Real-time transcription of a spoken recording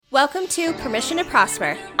Welcome to Permission to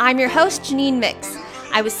Prosper. I'm your host, Janine Mix.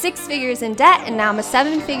 I was 6 figures in debt, and now I'm a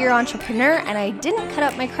 7-figure entrepreneur, and I didn't cut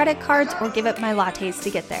up my credit cards or give up my lattes to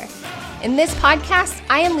get there. In this podcast,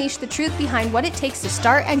 I unleash the truth behind what it takes to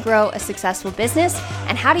start and grow a successful business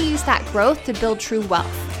and how to use that growth to build true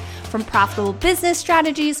wealth. From profitable business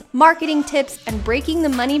strategies, marketing tips, and breaking the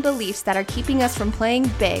money beliefs that are keeping us from playing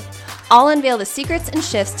big, I'll unveil the secrets and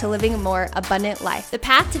shifts to living a more abundant life. The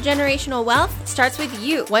path to generational wealth starts with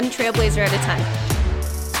you, one trailblazer at a time.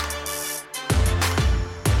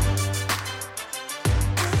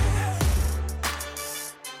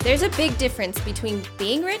 There's a big difference between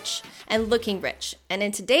being rich and looking rich. And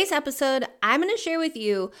in today's episode, I'm going to share with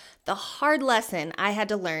you the hard lesson I had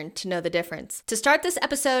to learn to know the difference. To start this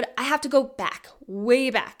episode, I have to go back, way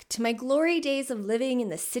back, to my glory days of living in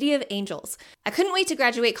the City of Angels. I couldn't wait to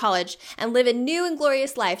graduate college and live a new and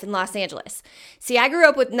glorious life in Los Angeles. See, I grew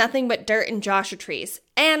up with nothing but dirt and Joshua trees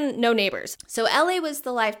and no neighbors. So LA was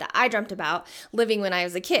the life that I dreamt about living when I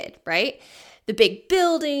was a kid, right? The big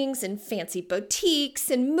buildings and fancy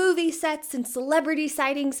boutiques and movie sets and celebrity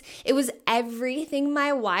sightings. It was everything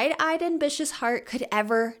my wide-eyed, ambitious heart could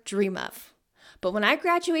ever dream of. But when I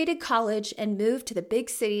graduated college and moved to the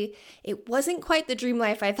big city, it wasn't quite the dream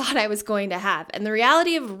life I thought I was going to have. And the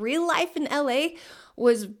reality of real life in LA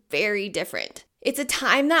was very different. It's a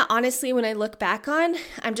time that honestly, when I look back on,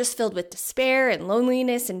 I'm just filled with despair and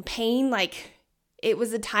loneliness and pain. It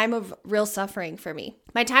was a time of real suffering for me.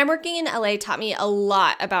 My time working in LA taught me a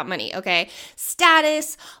lot about money, okay?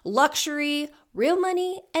 Status, luxury, real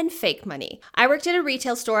money, and fake money. I worked at a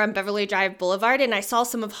retail store on Beverly Drive Boulevard, and I saw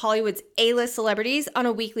some of Hollywood's A-list celebrities on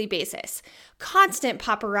a weekly basis. Constant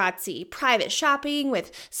paparazzi, private shopping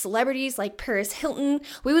with celebrities like Paris Hilton.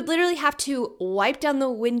 We would literally have to wipe down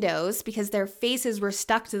the windows because their faces were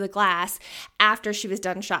stuck to the glass after she was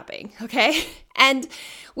done shopping, okay? And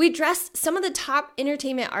we dressed some of the top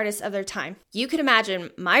entertainment artists of their time. You could imagine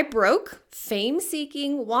my broke,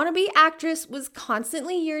 fame-seeking, wannabe actress was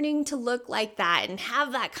constantly yearning to look like that and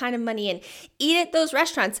have that kind of money and eat at those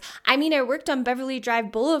restaurants. I mean, I worked on Beverly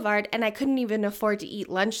Drive Boulevard and I couldn't even afford to eat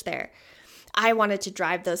lunch there. I wanted to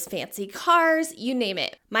drive those fancy cars, you name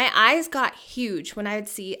it. My eyes got huge when I would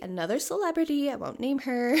see another celebrity, I won't name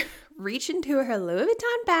her, reach into her Louis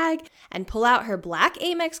Vuitton bag and pull out her black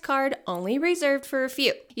Amex card only reserved for a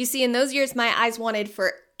few. You see, in those years, my eyes wanted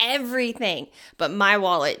for everything, but my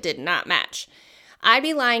wallet did not match. I'd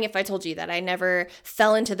be lying if I told you that I never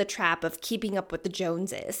fell into the trap of keeping up with the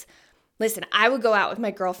Joneses. Listen, I would go out with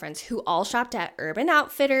my girlfriends who all shopped at Urban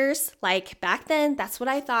Outfitters. Back then, that's what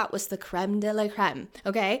I thought was the creme de la creme,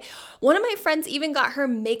 okay? One of my friends even got her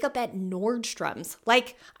makeup at Nordstrom's.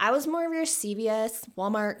 I was more of your CVS,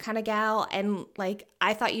 Walmart kind of gal, and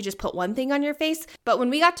I thought you just put one thing on your face. But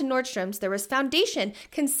when we got to Nordstrom's, there was foundation,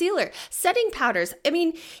 concealer, setting powders. I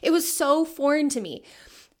mean, it was so foreign to me.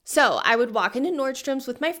 So I would walk into Nordstrom's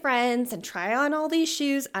with my friends and try on all these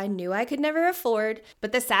shoes I knew I could never afford.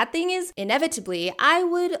 But the sad thing is, inevitably, I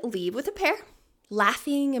would leave with a pair,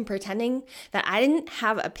 laughing and pretending that I didn't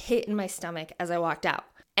have a pit in my stomach as I walked out.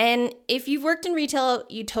 And if you've worked in retail,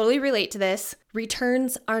 you totally relate to this.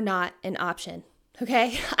 Returns are not an option.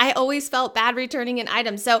 Okay, I always felt bad returning an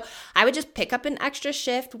item, so I would just pick up an extra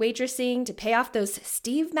shift waitressing to pay off those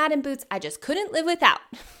Steve Madden boots I just couldn't live without.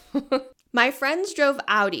 My friends drove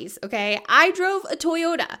Audis, okay? I drove a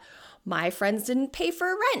Toyota. My friends didn't pay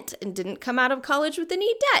for rent and didn't come out of college with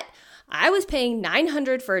any debt. I was paying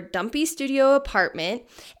 $900 for a dumpy studio apartment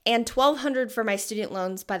and $1,200 for my student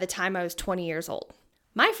loans by the time I was 20 years old.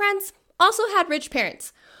 My friends also had rich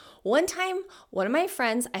parents. One time, one of my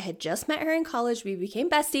friends, I had just met her in college, we became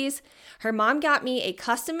besties. Her mom got me a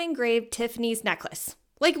custom engraved Tiffany's necklace.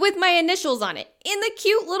 With my initials on it, in the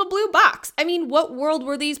cute little blue box. I mean, what world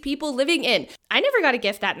were these people living in? I never got a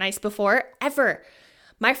gift that nice before, ever.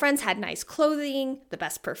 My friends had nice clothing, the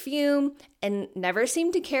best perfume, and never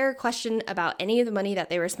seemed to care or question about any of the money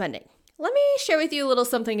that they were spending. Let me share with you a little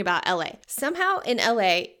something about LA. Somehow in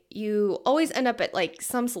LA, you always end up at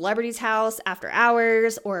some celebrity's house after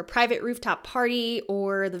hours, or a private rooftop party,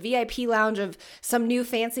 or the VIP lounge of some new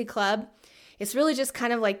fancy club. It's really just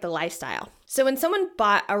kind of like the lifestyle. So when someone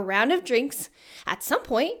bought a round of drinks, at some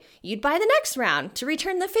point, you'd buy the next round to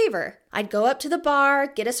return the favor. I'd go up to the bar,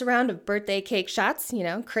 get us a round of birthday cake shots,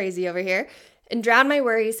 crazy over here, and drown my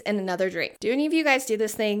worries in another drink. Do any of you guys do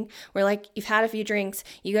this thing where you've had a few drinks,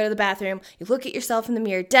 you go to the bathroom, you look at yourself in the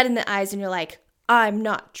mirror, dead in the eyes, and you're like, I'm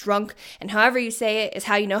not drunk. And however you say it is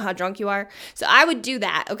how you know how drunk you are. So I would do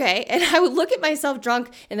that, okay? And I would look at myself drunk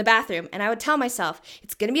in the bathroom and I would tell myself,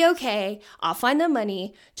 it's going to be okay. I'll find the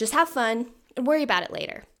money. Just have fun and worry about it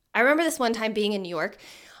later. I remember this one time being in New York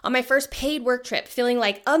on my first paid work trip, feeling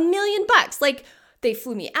like $1,000,000. Like, they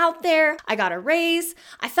flew me out there. I got a raise.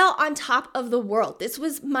 I felt on top of the world. This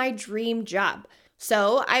was my dream job.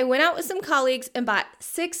 So I went out with some colleagues and bought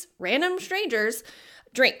 6 random strangers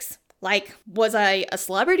drinks. Like, was I a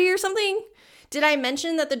celebrity or something? Did I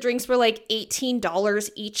mention that the drinks were like $18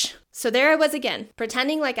 each? So there I was again,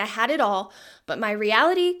 pretending like I had it all, but my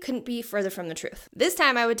reality couldn't be further from the truth. This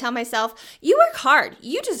time I would tell myself, you work hard,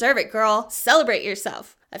 you deserve it, girl, celebrate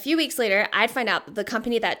yourself. A few weeks later, I'd find out that the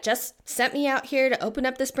company that just sent me out here to open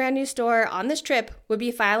up this brand new store on this trip would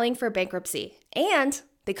be filing for bankruptcy. And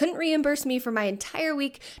they couldn't reimburse me for my entire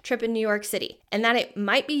week trip in New York City, and that it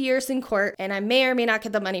might be years in court, and I may or may not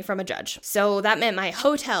get the money from a judge. So that meant my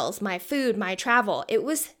hotels, my food, my travel. It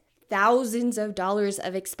was thousands of dollars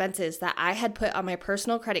of expenses that I had put on my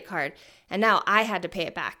personal credit card, and now I had to pay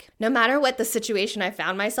it back. No matter what the situation I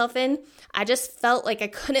found myself in, I just felt like I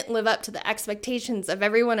couldn't live up to the expectations of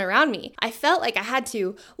everyone around me. I felt like I had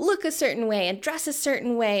to look a certain way and dress a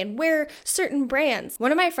certain way and wear certain brands.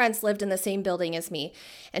 One of my friends lived in the same building as me,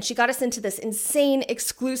 and she got us into this insane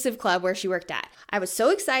exclusive club where she worked at. I was so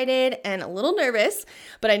excited and a little nervous,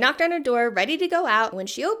 but I knocked on her door ready to go out. When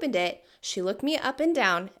she opened it, she looked me up and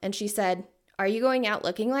down and she said, "Are you going out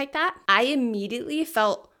looking like that?" I immediately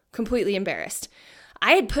felt completely embarrassed.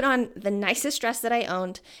 I had put on the nicest dress that I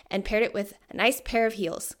owned and paired it with a nice pair of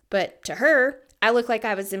heels. But to her, I looked like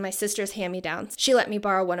I was in my sister's hand-me-downs. She let me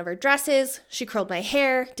borrow one of her dresses, she curled my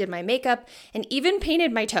hair, did my makeup, and even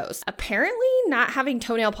painted my toes. Apparently, not having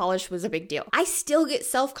toenail polish was a big deal. I still get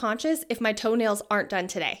self-conscious if my toenails aren't done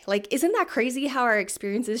today. Like, isn't that crazy how our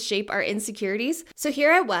experiences shape our insecurities? So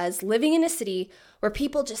here I was, living in a city where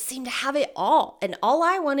people just seem to have it all, and all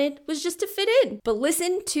I wanted was just to fit in. But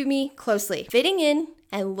listen to me closely. Fitting in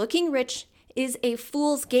and looking rich is a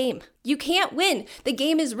fool's game. You can't win. The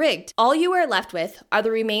game is rigged. All you are left with are the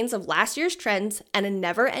remains of last year's trends and a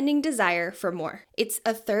never-ending desire for more. It's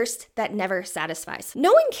a thirst that never satisfies.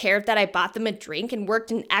 No one cared that I bought them a drink and worked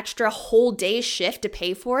an extra whole day shift to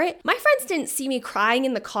pay for it. My friends didn't see me crying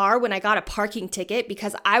in the car when I got a parking ticket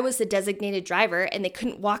because I was the designated driver and they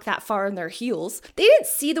couldn't walk that far in their heels. They didn't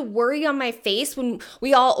see the worry on my face when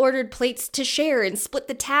we all ordered plates to share and split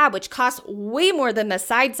the tab, which cost way more than the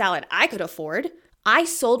side salad I could afford. I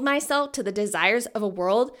sold myself to the desires of a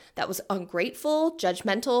world that was ungrateful,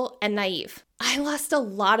 judgmental, and naive. I lost a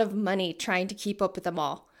lot of money trying to keep up with them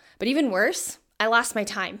all. But even worse, I lost my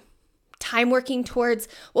time. Time working towards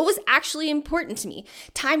what was actually important to me.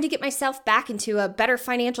 Time to get myself back into a better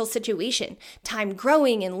financial situation. Time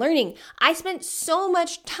growing and learning. I spent so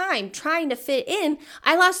much time trying to fit in,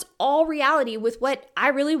 I lost all reality with what I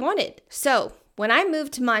really wanted. So, when I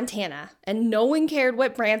moved to Montana and no one cared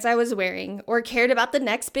what brands I was wearing or cared about the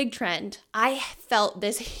next big trend, I felt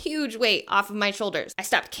this huge weight off of my shoulders. I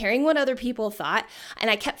stopped caring what other people thought and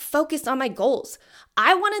I kept focused on my goals.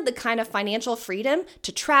 I wanted the kind of financial freedom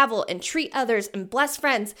to travel and treat others and bless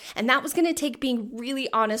friends, and that was going to take being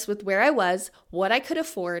really honest with where I was, what I could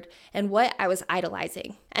afford, and what I was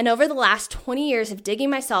idolizing. And over the last 20 years of digging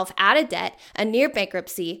myself out of debt, a near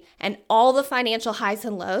bankruptcy, and all the financial highs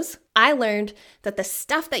and lows, I learned that the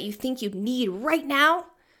stuff that you think you need right now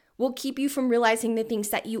will keep you from realizing the things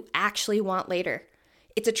that you actually want later.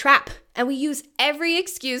 It's a trap, and we use every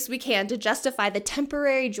excuse we can to justify the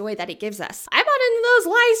temporary joy that it gives us. I bought into those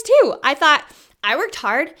lies too. I thought I worked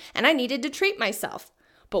hard and I needed to treat myself.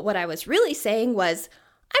 But what I was really saying was,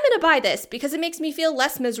 I'm going to buy this because it makes me feel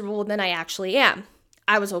less miserable than I actually am.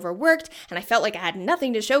 I was overworked and I felt like I had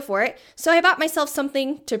nothing to show for it, so I bought myself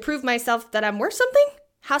something to prove myself that I'm worth something?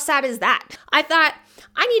 How sad is that? I thought,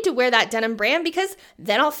 I need to wear that denim brand because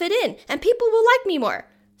then I'll fit in and people will like me more.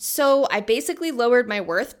 So I basically lowered my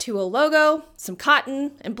worth to a logo, some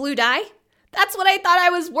cotton, and blue dye. That's what I thought I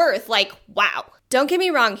was worth. Like, wow. Don't get me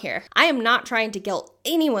wrong here. I am not trying to guilt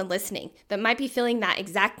anyone listening that might be feeling that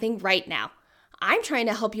exact thing right now. I'm trying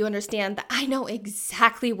to help you understand that I know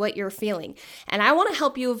exactly what you're feeling, and I want to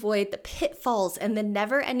help you avoid the pitfalls and the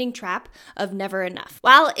never-ending trap of never enough.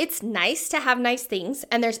 While it's nice to have nice things,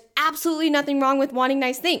 and there's absolutely nothing wrong with wanting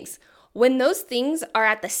nice things, when those things are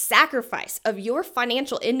at the sacrifice of your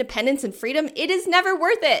financial independence and freedom, it is never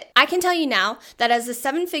worth it. I can tell you now that as a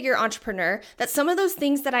 7-figure entrepreneur, that some of those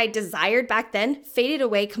things that I desired back then faded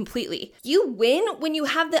away completely. You win when you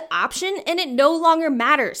have the option and it no longer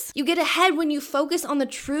matters. You get ahead when you focus on the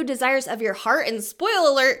true desires of your heart, and spoiler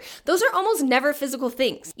alert, those are almost never physical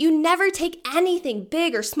things. You never take anything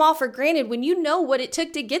big or small for granted when you know what it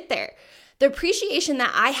took to get there. The appreciation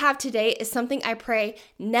that I have today is something I pray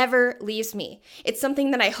never leaves me. It's something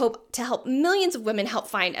that I hope to help millions of women help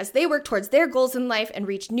find as they work towards their goals in life and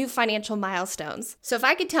reach new financial milestones. So if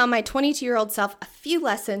I could tell my 22-year-old self a few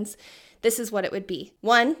lessons, this is what it would be.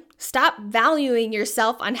 1, stop valuing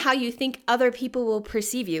yourself on how you think other people will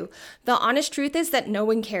perceive you. The honest truth is that no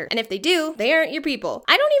one cares. And if they do, they aren't your people.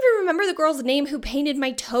 I don't even remember the girl's name who painted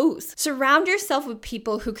my toes. Surround yourself with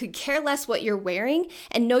people who could care less what you're wearing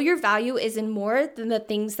and know your value is in more than the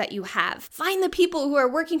things that you have. Find the people who are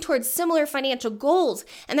working towards similar financial goals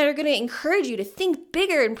and that are going to encourage you to think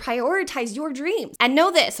bigger and prioritize your dreams. And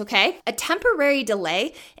know this, okay? A temporary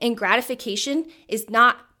delay in gratification is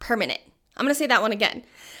not permanent. I'm going to say that one again.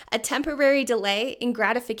 A temporary delay in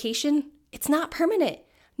gratification, it's not permanent.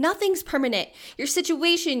 Nothing's permanent. Your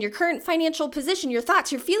situation, your current financial position, your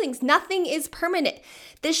thoughts, your feelings, nothing is permanent.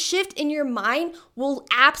 This shift in your mind will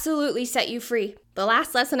absolutely set you free. The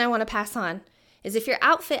last lesson I want to pass on is if your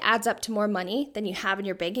outfit adds up to more money than you have in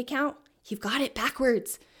your bank account, you've got it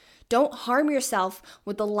backwards. Don't harm yourself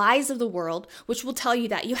with the lies of the world, which will tell you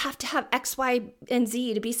that you have to have X, Y, and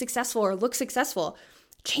Z to be successful or look successful.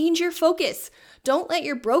 Change your focus. Don't let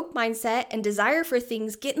your broke mindset and desire for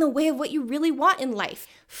things get in the way of what you really want in life.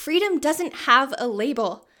 Freedom doesn't have a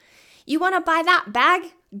label. You want to buy that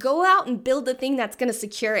bag? Go out and build the thing that's going to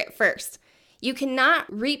secure it first. You cannot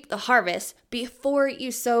reap the harvest before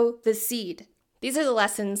you sow the seed. These are the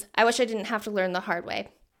lessons I wish I didn't have to learn the hard way.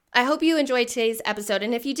 I hope you enjoyed today's episode,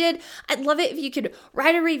 and if you did, I'd love it if you could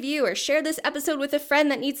write a review or share this episode with a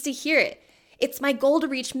friend that needs to hear it. It's my goal to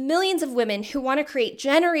reach millions of women who want to create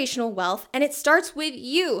generational wealth, and it starts with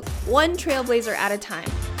you, one trailblazer at a time.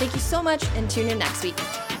 Thank you so much, and tune in next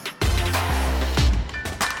week.